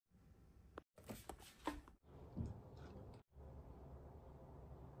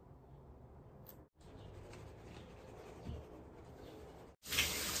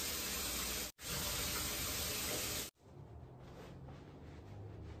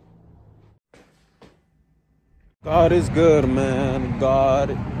God is good, man.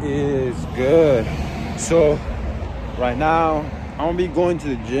 God is good. So right now I'm gonna be going to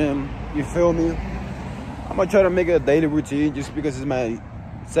the gym. You feel me? I'm gonna try to make it a daily routine just because it's my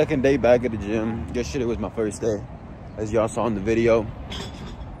second day back at the gym. Yesterday was my first day, as y'all saw in the video.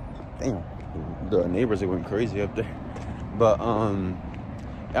 Damn, the neighbors are going crazy up there. But I'm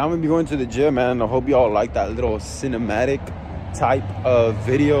gonna be going to the gym, man. I hope y'all like that little cinematic type of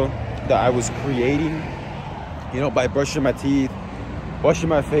video that I was creating, you know, by brushing my teeth, washing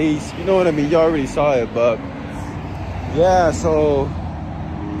my face, you know what I mean? Y'all already saw it. But yeah, so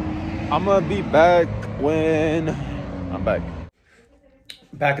I'm gonna be back when I'm back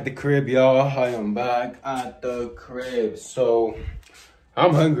at the crib, y'all. I am back at the crib. So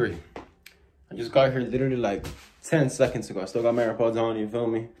I'm hungry. I just got here literally like 10 seconds ago. I still got my AirPods on, you feel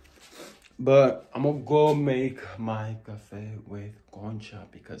me? But I'm gonna go make my cafe with concha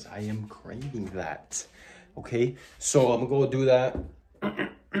because I am craving that. Okay, so I'm gonna go do that.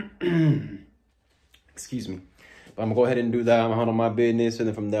 Excuse me. But I'm gonna go ahead and do that. I'm gonna handle my business, and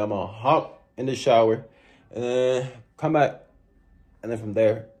then from there I'm gonna hop in the shower and then come back, and then from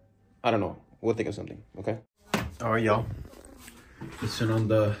there, I don't know, we'll think of something. Okay. All right, y'all. Listen on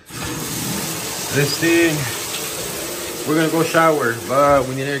this thing. We're gonna go shower, but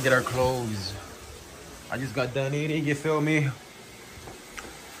we need to get our clothes. I just got done eating, you feel me?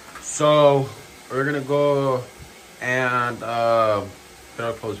 So we're gonna go and get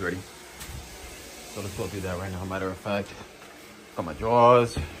our clothes ready. So let's go do that right now. Matter of fact, got my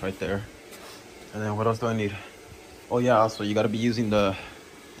drawers right there. And then what else do I need? Oh yeah, also you gotta be using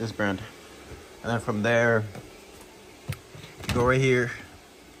this brand. And then from there, you go right here.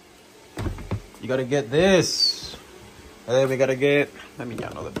 You gotta get this. And then we gotta get, I mean,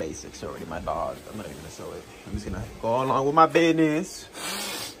 y'all know the basics already, my dog. I'm not even gonna show it. I'm just gonna go along with my business.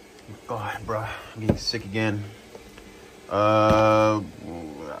 God, bro, I'm getting sick again.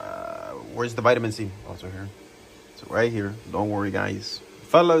 Where's the vitamin C? Oh, it's right here. It's right here. Don't worry, guys.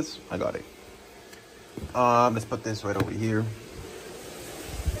 Fellas, I got it. Let's put this right over here.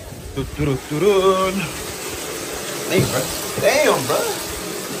 Damn, bro. Damn, bro.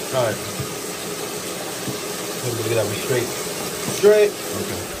 All right. Look at that, we straight. Straight.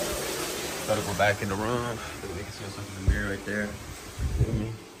 Okay. Gotta go back in the room. We can see something in the mirror right there. Feel me?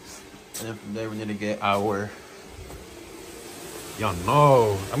 And then from there, we need to get our. Y'all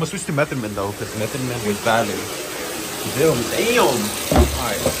know. I'm gonna switch to Method Man though, because Method Man was valid. You feel me? Damn.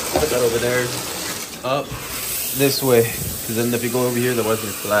 Alright, put that over there. Up this way. Because then if you go over here, the weather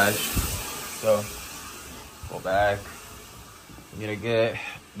flash. So, go back. We need to get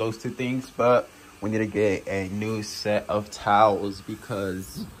those two things, but we need to get a new set of towels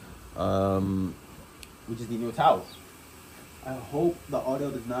because we just need new towels. I hope the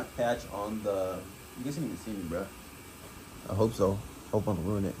audio does not catch on the. You guys can't even see me, bro. I hope so. Hope I don't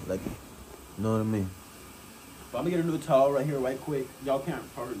ruin it. Like, you know what I mean? But I'm gonna get a new towel right here, right quick. Y'all can't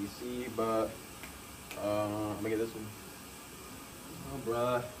probably see, but I'm gonna get this one. Oh,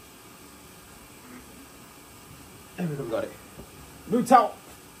 bruh. There we go, got it. New towel.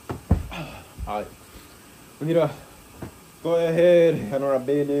 Alright. We need to go ahead, handle our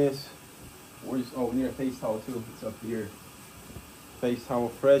business. We need a face towel too. It's up here. Face towel,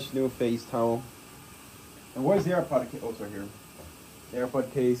 fresh new face towel. And where's the AirPod case? Oh, it's right here. The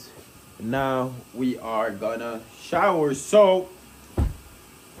AirPod case. And now we are gonna shower. So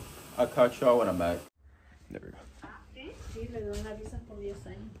I'll catch y'all when I'm back. There we go.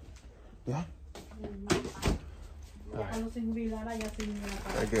 Yeah.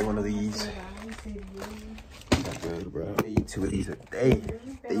 I get one of these. That's good, bro. I eat 2 of these a day.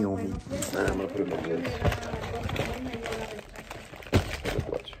 They on me. Nah, I'm gonna put them in this.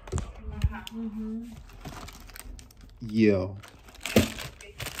 Watch. Yo.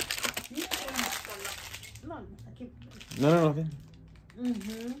 No.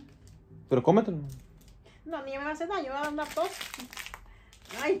 Pero cómetelo. No, ni me hace daño, me va a dar una tos.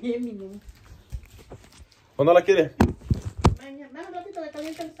 Ay, Eminem. ¿Cuándo la quieres? Dame un ratito que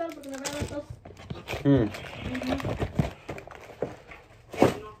caliente el sol porque me va a dar tos.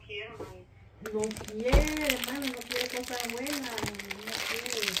 No quiero, no quiere, hermano, no quiere cosas buenas. No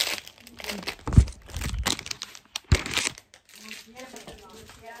quiere.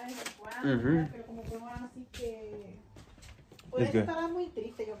 No quiere, pero como que ahora así que. Puede estar muy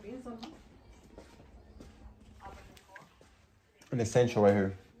triste, yo pienso, ¿no? An essential right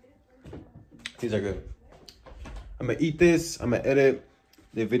here. These are good. I'm gonna eat this. I'm gonna edit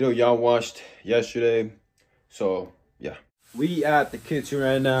the video y'all watched yesterday. So yeah, we at the kitchen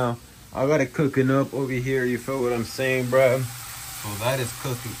right now. I got it cooking up over here. You feel what I'm saying, bro? So that is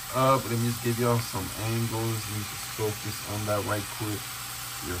cooking up. Let me just give y'all some angles. Let me just focus on that right quick.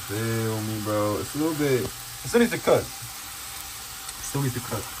 You feel me, bro? It's a little bit, it still needs to cook. It still needs to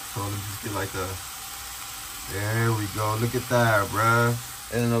cook. So let me just get like a, there we go. Look at that, bruh.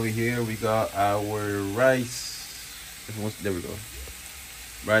 And then over here, we got our rice. There we go.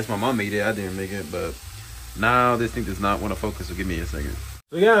 Rice, my mom made it. I didn't make it, but now this thing does not want to focus, so give me a second.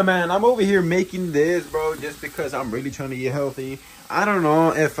 So yeah, man, I'm over here making this, bro, just because I'm really trying to eat healthy. I don't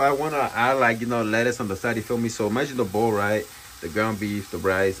know if I want to add, like, you know, lettuce on the side, you feel me? So imagine the bowl, right? The ground beef, the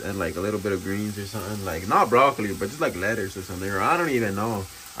rice, and like a little bit of greens or something. Like, not broccoli, but just like lettuce or something. Or I don't even know.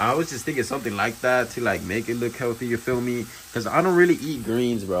 I was just thinking something like that to like make it look healthy, you feel me? Because I don't really eat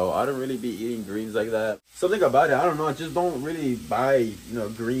greens, bro. I don't really be eating greens like that. Something about it, I don't know. I just don't really buy, you know,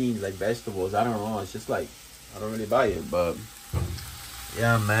 greens like vegetables. I don't know. It's just like, I don't really buy it. But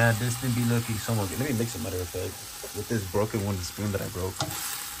yeah, man, this thing be looking so much. Let me mix a matter of fact with this broken one spoon that I broke.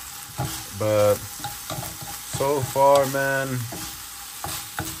 But so far, man,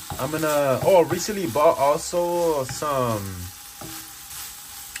 I'm gonna, oh, recently bought also some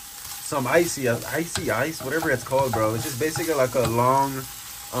icy ice, whatever it's called, bro. It's just basically like a long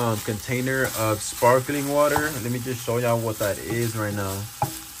container of sparkling water. Let me just show y'all what that is right now,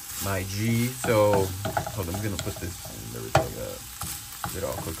 my G. So hold on, I'm gonna put this in there. It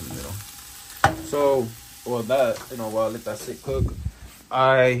all cook in the middle. So well, that, you know, while I let that sit cook,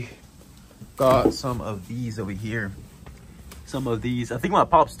 I got some of these over here. Some of these, I think my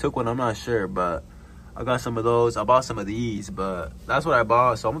pops took one, I'm not sure, but I got some of those. I bought some of these, but that's what I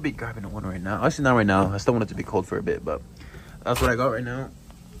bought. So I'm gonna be grabbing one right now. Actually, not right now. I still want it to be cold for a bit, but that's what I got right now.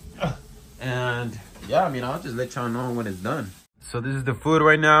 And yeah, I mean, I'll just let y'all know when it's done. So this is the food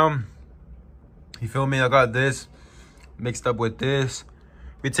right now. You feel me? I got this mixed up with this.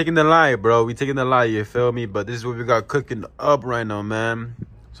 We taking the lie, bro. We taking the lie, you feel me? But this is what we got cooking up right now, man.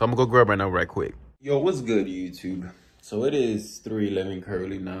 So I'm gonna go grab right now right quick. Yo, what's good, YouTube? So it is 3:11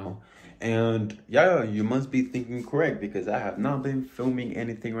 currently now. And yeah, you must be thinking correct because I have not been filming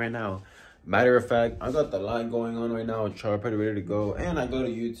anything right now. Matter of fact, I got the line going on right now, tripod ready to go, and I got a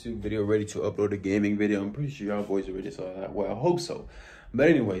YouTube video ready to upload a gaming video. I'm pretty sure y'all boys already saw that. Well, I hope so. But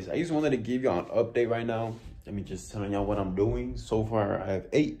anyways, I just wanted to give y'all an update right now. Let me just tell y'all what I'm doing. So far, I have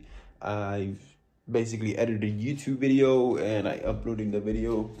 8. I've basically edited a YouTube video and I uploading the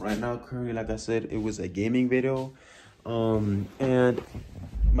video right now. Currently, like I said, it was a gaming video. And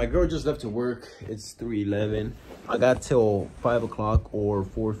my girl just left to work. It's 3:11. I got till 5 o'clock or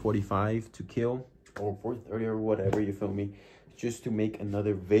 4:45 to kill, or 4:30 or whatever, you feel me, just to make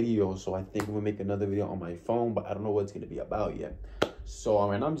another video. So I think I'm gonna make another video on my phone, but I don't know what it's gonna be about yet. So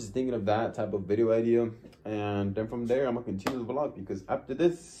I mean, I'm just thinking of that type of video idea, and then from there I'm gonna continue the vlog, because after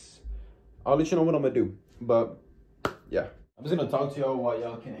this I'll let you know what I'm gonna do. But yeah, I'm just gonna talk to y'all while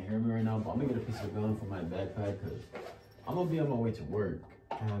y'all can't hear me right now, but I'm gonna get a piece of gum for my backpack because I'm gonna be on my way to work.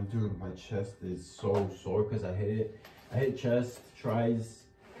 And dude, my chest is so sore because I hit chest, tries,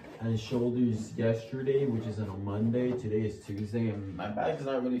 and shoulders yesterday, which is on a Monday. Today is Tuesday, and my back is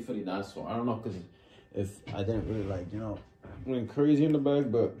not really feeling that sore. I don't know, because if I didn't really, like, you know, went crazy in the back,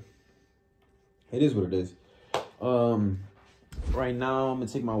 but it is what it is. Right now I'm gonna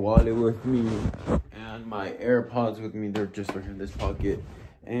take my wallet with me and my AirPods with me. They're just right here in this pocket.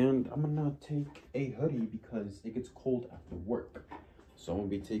 And I'm gonna take a hoodie because it gets cold after work. So I'm gonna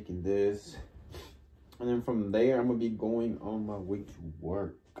be taking this, and then from there I'm gonna be going on my way to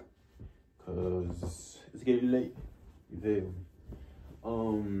work because it's getting late. You feel?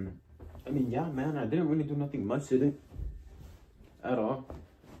 I mean, yeah, man, I didn't really do nothing much today at all.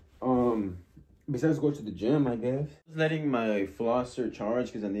 Besides go to the gym, I guess. Just letting my flosser charge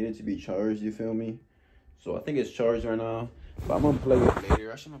because I need it to be charged. You feel me? So I think it's charged right now, but I'm gonna play it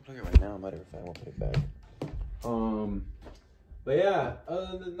later. Actually, I'm gonna play it right now. Matter of fact, I'm gonna put it back. But yeah,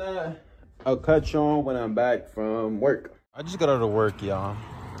 other than that, I'll catch you on when I'm back from work. I just got out of work, y'all.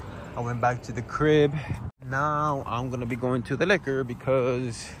 I went back to the crib. Now I'm gonna be going to the liquor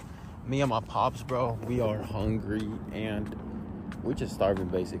because me and my pops, bro, we are hungry and we're just starving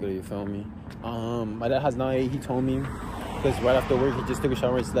basically, you feel me? My dad has not ate, he told me, because right after work he just took a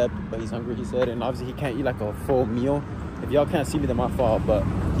shower and slept, but he's hungry, he said, and obviously he can't eat like a full meal. If y'all can't see me, then my fault, but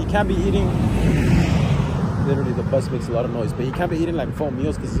he can't be eating. Literally, the bus makes a lot of noise, but he can't be eating like full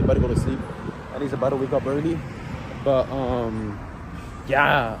meals because he's about to go to sleep and he's about to wake up early. But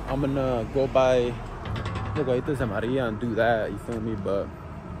yeah, I'm gonna go buy Galletitas and Maria and do that, you feel me? But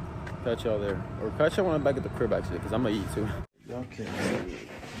catch y'all there, or catch y'all when I'm back at the crib actually, because I'm gonna eat too. Y'all can't see it,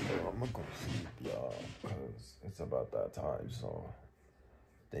 I'm gonna go sleep, y'all, because it's about that time. So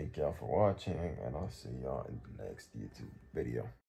thank y'all for watching, and I'll see y'all in the next YouTube video.